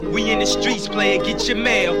We in the streets, player, get your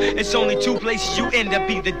mail. It's only two places you end up,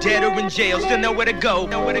 either dead or in jail. Still know where to go,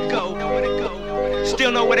 know where to go, know where to go.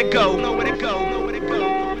 Still know where to go, know where to go, know where to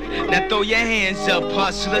go. Now throw your hands up,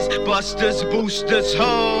 hustlers, busters, boosters,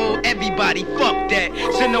 ho. Everybody, fuck that.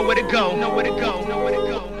 Still know where to go, know where to go, know where to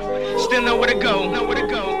go. Still know where to go, know where to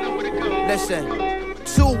go, know where to go. Listen.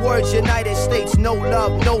 2 words, United States, no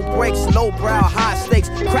love, no breaks, low brow, high stakes,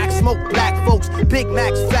 crack smoke, black folks, Big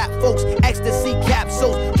Macs, fat folks, ecstasy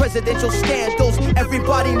capsules, presidential scandals,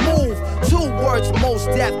 everybody move. 2 words, most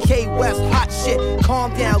deaf, K-West, hot shit,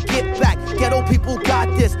 calm down, get back, ghetto people got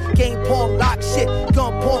this, game porn, lock shit,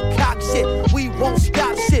 gun porn, cock shit, we won't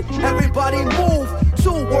stop shit, everybody move.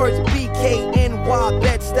 2 words, BKNY,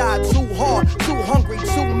 Bed-Stuy, too hard, too hungry,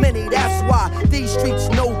 too many, that's why these streets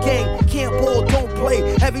no game, can't ball, don't play,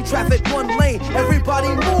 heavy traffic, 1 lane, everybody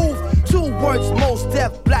move. 2 words, most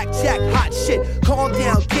deaf, blackjack, hot shit, calm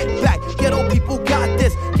down, get back, ghetto people got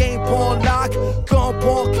this, game porn, lock, gun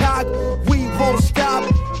porn, cock, we won't stop,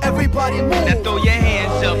 everybody move. Now throw your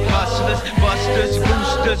hands up, hustlers, busters,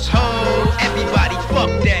 boosters, ho. Everybody, fuck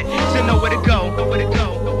that, still know where to go, know where to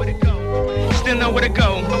go, know where to go. Still know where to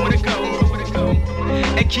go, know where to go, know where to go.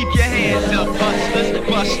 And keep your hands up, hustlers,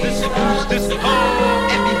 busters, boosters, ho.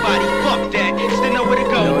 Everybody, fuck that, still know where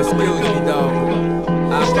to go. Yo, excuse me, dog.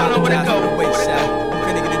 I Still know where to apologize go, for the wayside.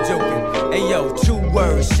 Couldn't get a joking. Hey yo, 2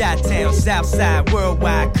 words, Chi-Town, Southside,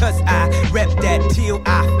 worldwide. Cause I rep that till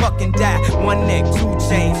I fucking die. 1 neck, 2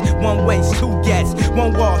 chains, 1 waist, 2 gats,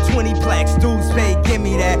 1 wall, 20 plaques. Dudes pay, give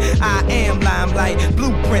me that. I am limelight,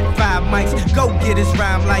 blueprint, 5 mics. Go get his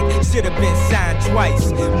rhyme like should've been signed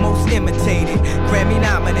twice. Most imitated, Grammy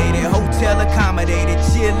nominated, hotel accommodated,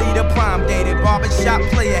 cheerleader prom dated, barbershop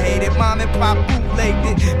player hated, mom and pop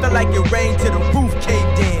bootlegged it. Felt like it rained till the roof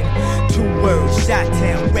caved in. 2 words,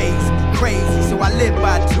 Chi-Town raised me crazy, so I live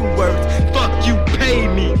by 2 words. Fuck you, pay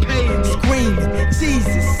me, pay me. Screaming,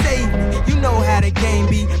 Jesus save me. You know how the game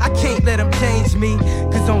be. I can't let them change me.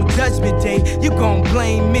 Cause on Judgment Day, you gon'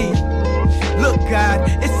 blame me. Look, God,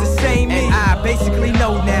 it's the same me. And I basically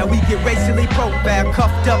know now we get racially profiled,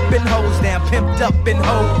 cuffed up and hosed down, pimped up and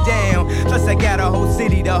hold down. Plus I got a whole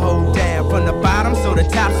city to hold down. From the bottom, so the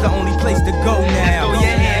top's the only place to go now. Throw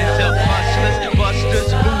your hands up, hustlers,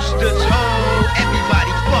 busters, boosters, ho.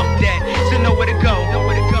 Everybody, fuck that. Still know where to go, know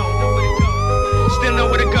where to go, know where to go. Still know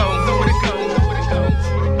where to go, know where to go, know where to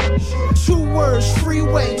go. 2 words,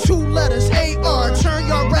 freeway, 2 letters, AR. Turn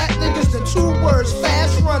your rap niggas to 2 words,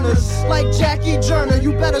 fast runners. Like Jackie Joyner,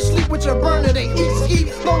 you better sleep with your burner. They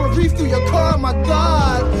eat, blow a reef through your car, my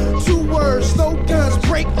God. 2 words, no guns,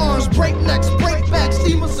 break arms, break necks, break backs,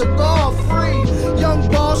 steam a cigar, free. Young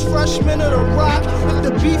boss, freshman of the rock. If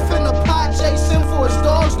the beef in the pot, Jason for his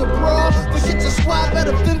dogs to brawl. Forget your squad,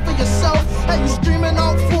 better fend for yourself. How you screaming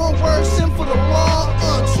out 4 words, sin for the law.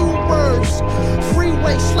 2 words,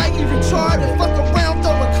 freeway, slightly retarded.